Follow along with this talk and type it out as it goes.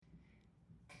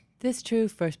This true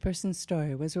first-person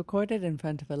story was recorded in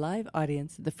front of a live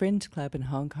audience at the Fringe Club in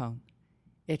Hong Kong.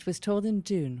 It was told in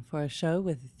June for a show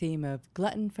with the theme of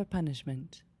Glutton for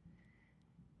Punishment.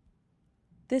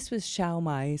 This was Xiao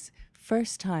Mai's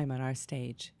first time on our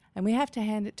stage, and we have to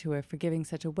hand it to her for giving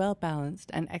such a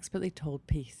well-balanced and expertly told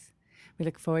piece. We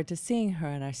look forward to seeing her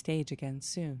on our stage again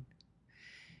soon.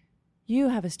 You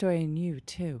have a story in you,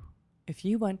 too. If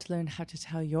you want to learn how to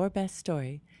tell your best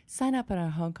story, sign up on our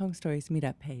Hong Kong Stories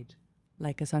meetup page.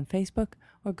 Like us on Facebook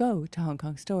or go to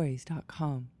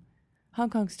hongkongstories.com. Hong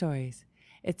Kong Stories.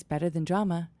 It's better than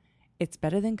drama. It's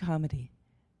better than comedy.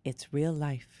 It's real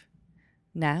life.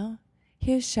 Now,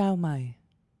 here's Xiao Mai.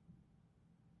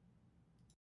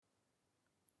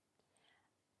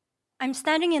 I'm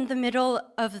standing in the middle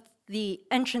of the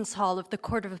entrance hall of the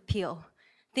Court of Appeal,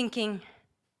 thinking,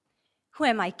 who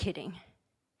am I kidding?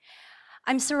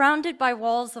 I'm surrounded by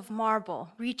walls of marble,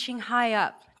 reaching high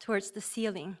up towards the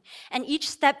ceiling, and each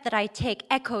step that I take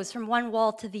echoes from one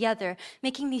wall to the other,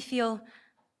 making me feel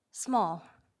small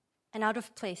and out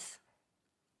of place.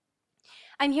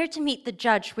 I'm here to meet the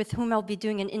judge with whom I'll be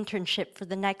doing an internship for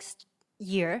the next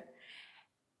year,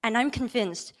 and I'm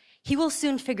convinced he will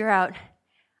soon figure out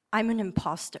I'm an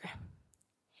imposter.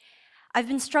 I've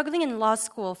been struggling in law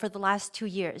school for the last 2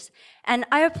 years, and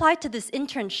I applied to this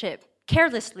internship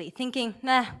carelessly, thinking,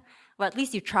 well, at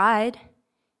least you tried.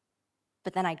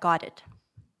 But then I got it.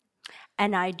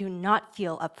 And I do not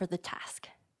feel up for the task.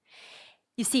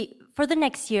 You see, for the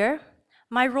next year,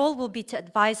 my role will be to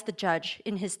advise the judge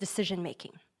in his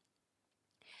decision-making.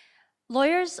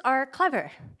 Lawyers are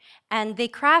clever, and they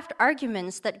craft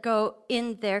arguments that go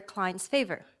in their client's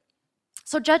favor.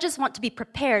 So judges want to be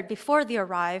prepared before they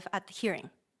arrive at the hearing.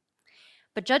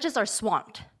 But judges are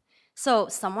swamped, so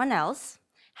someone else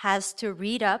has to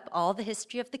read up all the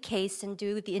history of the case and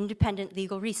do the independent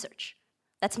legal research.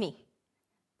 That's me,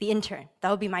 the intern.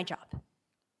 That would be my job.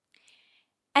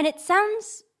 And it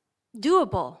sounds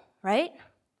doable, right?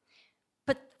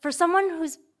 But for someone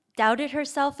who's doubted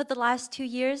herself for the last 2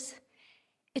 years,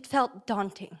 it felt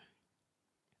daunting.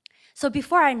 So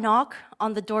before I knock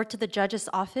on the door to the judge's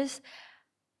office,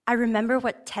 I remember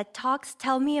what TED Talks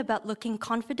tell me about looking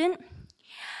confident,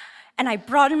 and I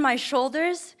broaden my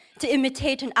shoulders to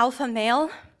imitate an alpha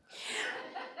male,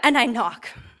 and I knock.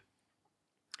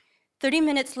 30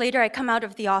 minutes later, I come out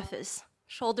of the office,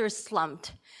 shoulders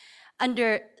slumped,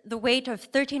 under the weight of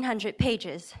 1,300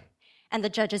 pages and the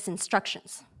judge's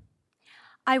instructions.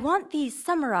 I want these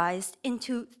summarized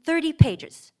into 30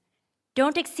 pages.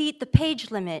 Don't exceed the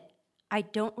page limit. I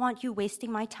don't want you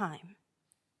wasting my time.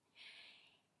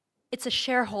 It's a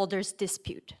shareholders'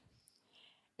 dispute.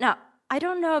 Now, I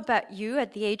don't know about you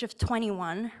at the age of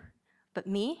 21, but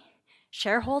me,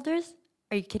 shareholders,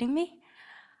 are you kidding me?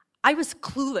 I was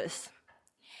clueless.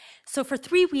 So for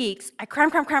 3 weeks, I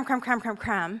cram,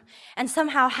 and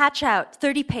somehow hatch out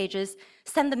 30 pages,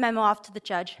 send the memo off to the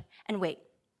judge, and wait.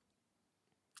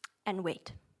 And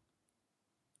wait.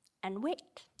 And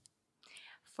wait.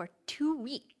 For 2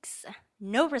 weeks,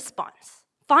 no response.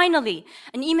 Finally,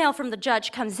 an email from the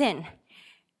judge comes in.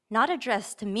 Not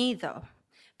addressed to me, though,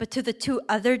 but to the 2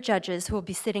 other judges who will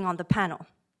be sitting on the panel.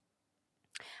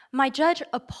 My judge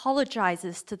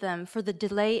apologizes to them for the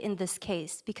delay in this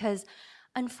case because,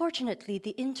 unfortunately, the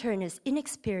intern is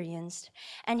inexperienced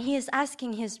and he is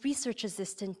asking his research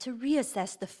assistant to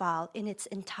reassess the file in its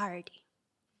entirety.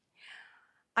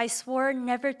 I swore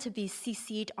never to be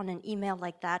CC'd on an email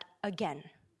like that again.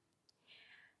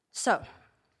 So,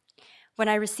 when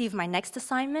I receive my next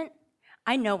assignment,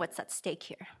 I know what's at stake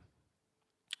here.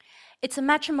 It's a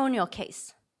matrimonial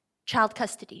case, child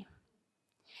custody.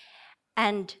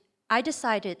 And I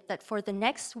decided that for the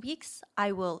next weeks,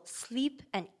 I will sleep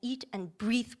and eat and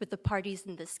breathe with the parties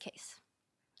in this case.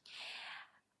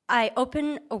 I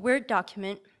open a Word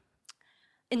document,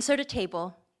 insert a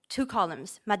table, 2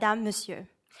 columns, Madame, Monsieur,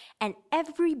 and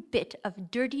every bit of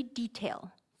dirty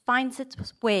detail finds its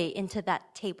way into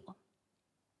that table.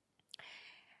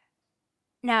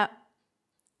 Now,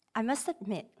 I must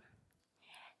admit,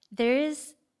 there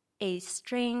is a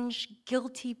strange,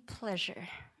 guilty pleasure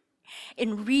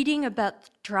in reading about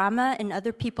drama in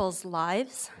other people's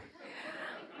lives.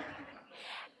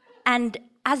 And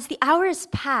as the hours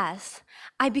pass,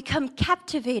 I become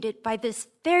captivated by this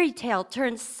fairy tale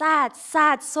turned sad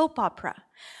soap opera.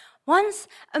 Once,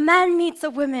 a man meets a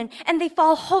woman and they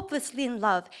fall hopelessly in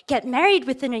love, get married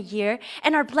within a year,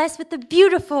 and are blessed with a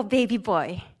beautiful baby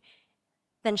boy.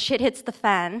 Then shit hits the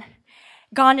fan.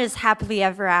 Gone is happily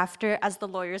ever after as the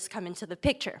lawyers come into the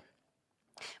picture.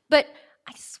 But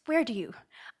I swear to you,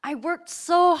 I worked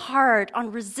so hard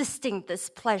on resisting this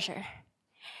pleasure.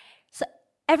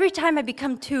 every time I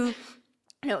become too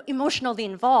emotionally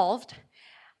involved,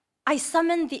 I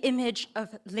summon the image of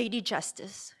Lady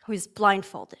Justice, who is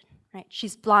blindfolded. Right?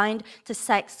 She's blind to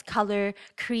sex, color,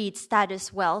 creed,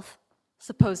 status, wealth,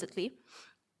 supposedly.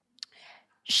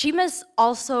 She must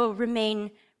also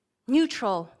remain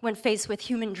neutral when faced with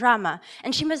human drama,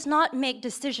 and she must not make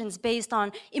decisions based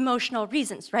on emotional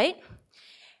reasons, right?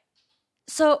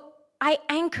 So I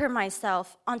anchor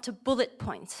myself onto bullet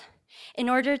points in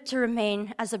order to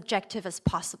remain as objective as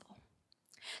possible.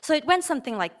 So it went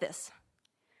something like this.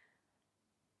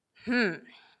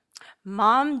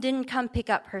 Mom didn't come pick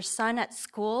up her son at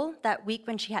school that week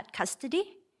when she had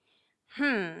custody.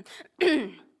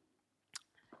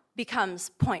 Becomes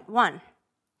point 1,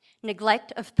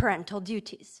 neglect of parental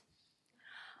duties.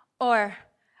 Or,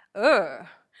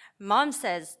 mom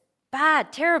says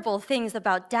bad, terrible things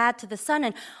about dad to the son,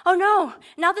 and oh no,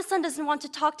 now the son doesn't want to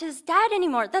talk to his dad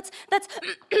anymore. That's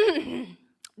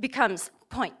becomes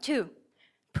point 2,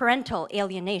 parental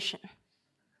alienation.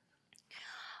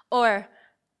 Or,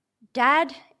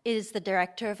 dad is the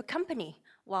director of a company,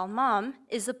 while mom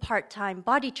is a part-time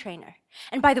body trainer.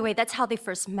 And by the way, that's how they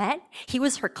first met. He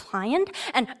was her client,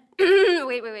 and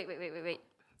wait.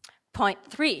 Point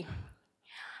 3,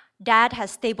 dad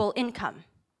has stable income,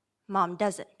 mom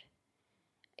doesn't,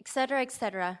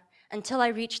 etc., until I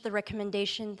reach the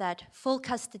recommendation that full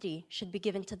custody should be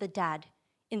given to the dad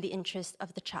in the interest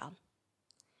of the child.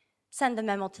 Send the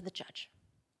memo to the judge.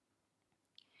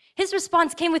 His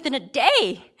response came within a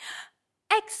day.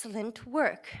 Excellent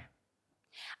work.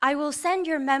 I will send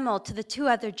your memo to the 2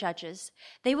 other judges.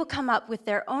 They will come up with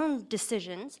their own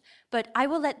decisions, but I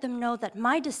will let them know that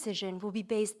my decision will be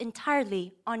based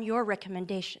entirely on your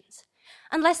recommendations,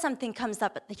 unless something comes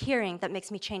up at the hearing that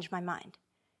makes me change my mind.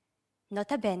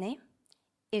 Nota bene,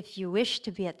 if you wish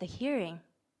to be at the hearing,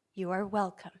 you are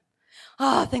welcome.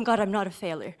 Oh, thank God I'm not a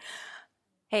failure.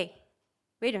 Hey,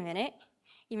 wait a minute.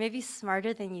 You may be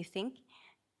smarter than you think.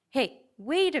 Hey,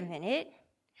 wait a minute.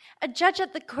 A judge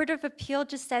at the Court of Appeal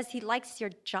just says he likes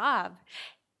your job.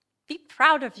 Be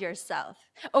proud of yourself.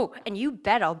 Oh, and you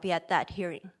bet I'll be at that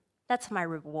hearing. That's my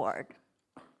reward.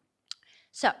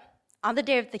 So, on the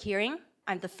day of the hearing,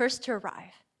 I'm the first to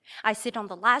arrive. I sit on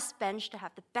the last bench to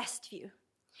have the best view.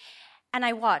 And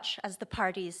I watch as the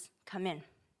parties come in.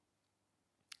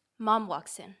 Mom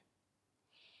walks in.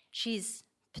 She's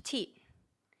petite,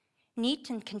 neat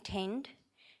and contained.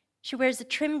 She wears a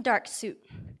trim dark suit,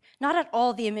 not at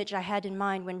all the image I had in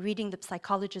mind when reading the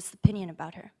psychologist's opinion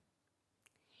about her.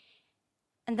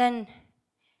 And then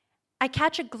I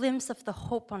catch a glimpse of the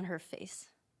hope on her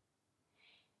face,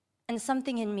 and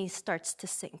something in me starts to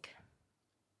sink.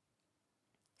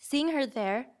 Seeing her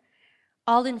there,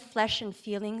 all in flesh and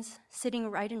feelings, sitting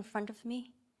right in front of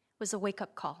me, was a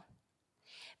wake-up call.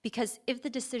 Because if the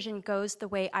decision goes the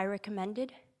way I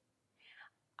recommended,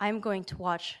 I'm going to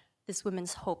watch this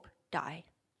woman's hope die.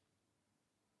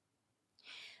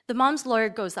 The mom's lawyer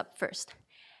goes up first,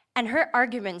 and her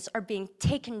arguments are being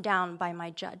taken down by my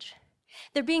judge.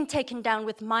 They're being taken down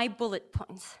with my bullet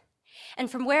points. And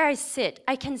from where I sit,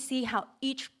 I can see how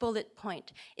each bullet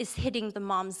point is hitting the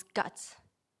mom's guts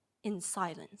in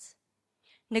silence.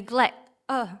 Neglect,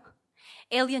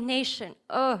 alienation,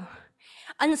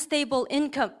 unstable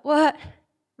income, what?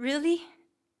 Really?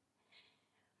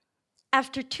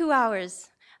 After 2 hours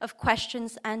of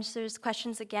questions, answers,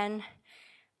 questions again,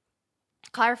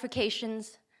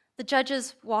 clarifications, the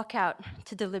judges walk out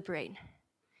to deliberate.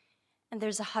 And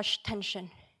there's a hushed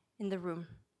tension in the room.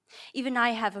 Even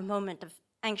I have a moment of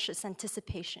anxious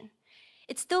anticipation.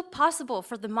 It's still possible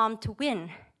for the mom to win.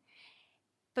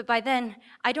 But by then,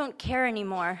 I don't care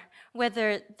anymore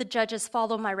whether the judges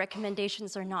follow my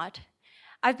recommendations or not.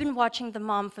 I've been watching the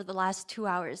mom for the last 2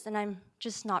 hours, and I'm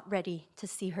just not ready to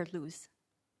see her lose.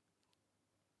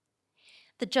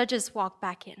 The judges walk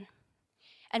back in,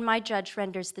 and my judge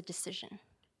renders the decision.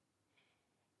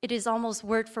 It is almost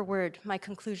word for word my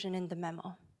conclusion in the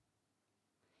memo.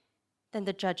 Then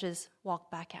the judges walk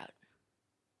back out.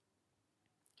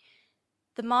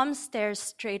 The mom stares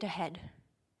straight ahead,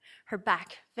 her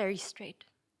back very straight.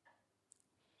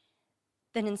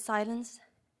 Then in silence,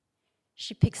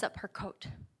 she picks up her coat,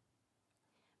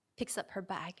 picks up her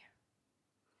bag,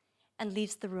 and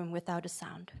leaves the room without a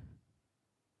sound.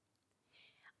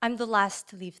 I'm the last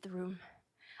to leave the room.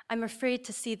 I'm afraid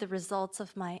to see the results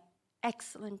of my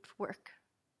excellent work.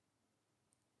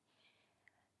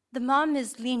 The mom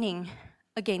is leaning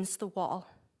against the wall,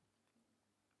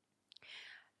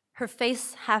 her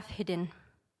face half hidden.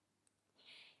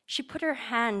 She put her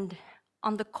hand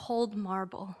on the cold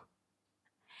marble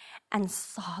and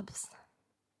sobs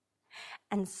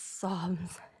and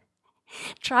sobs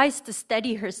tries to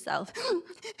steady herself,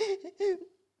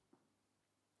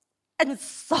 and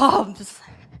sobs.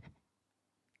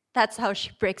 That's how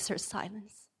she breaks her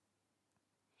silence.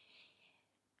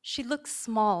 She looks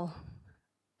small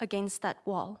against that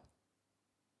wall.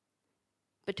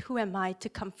 But who am I to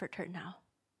comfort her now?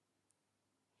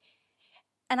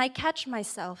 And I catch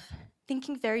myself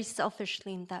thinking very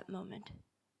selfishly in that moment.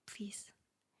 Please,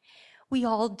 we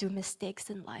all do mistakes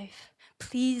in life.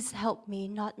 Please help me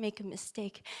not make a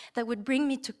mistake that would bring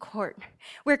me to court,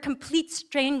 where complete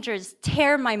strangers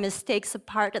tear my mistakes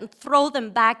apart and throw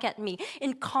them back at me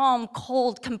in calm,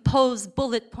 cold, composed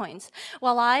bullet points,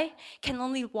 while I can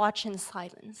only watch in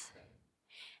silence.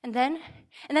 And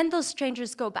then those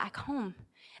strangers go back home.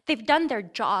 They've done their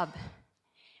job.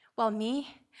 While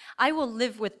me, I will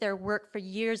live with their work for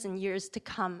years and years to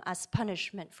come as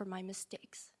punishment for my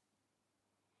mistakes.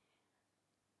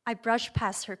 I brushed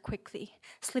past her quickly,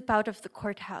 slip out of the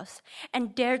courthouse,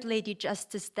 and dared Lady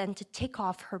Justice then to take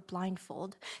off her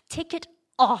blindfold. Take it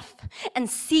off and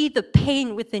see the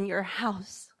pain within your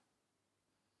house.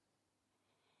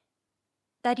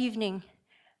 That evening,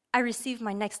 I received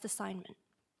my next assignment.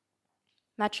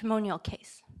 Matrimonial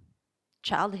case,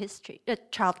 child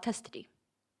custody.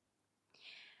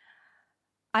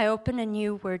 I open a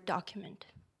new Word document,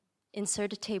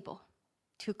 insert a table,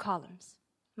 2 columns,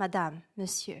 Madame,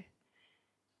 Monsieur,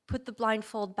 put the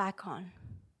blindfold back on,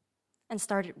 and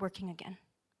started working again.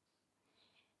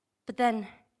 But then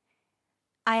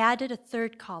I added a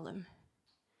 3rd column,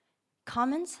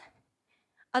 comments,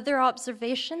 other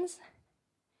observations.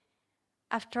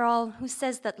 After all, who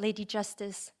says that Lady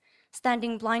Justice,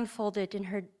 standing blindfolded in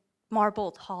her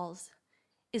marbled halls,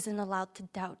 isn't allowed to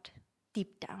doubt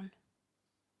deep down?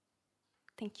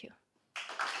 Thank you.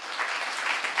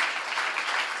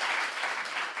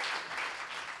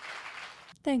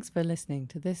 Thanks for listening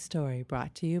to this story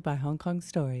brought to you by Hong Kong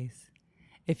Stories.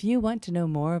 If you want to know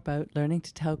more about learning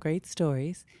to tell great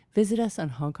stories, visit us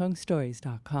on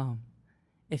hongkongstories.com.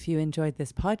 If you enjoyed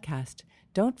this podcast,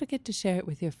 don't forget to share it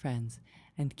with your friends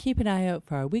and keep an eye out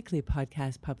for our weekly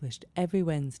podcast published every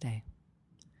Wednesday.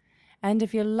 And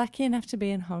if you're lucky enough to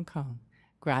be in Hong Kong,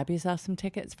 grab yourself some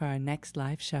tickets for our next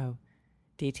live show.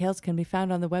 Details can be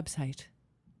found on the website.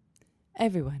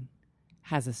 Everyone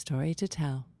has a story to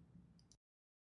tell.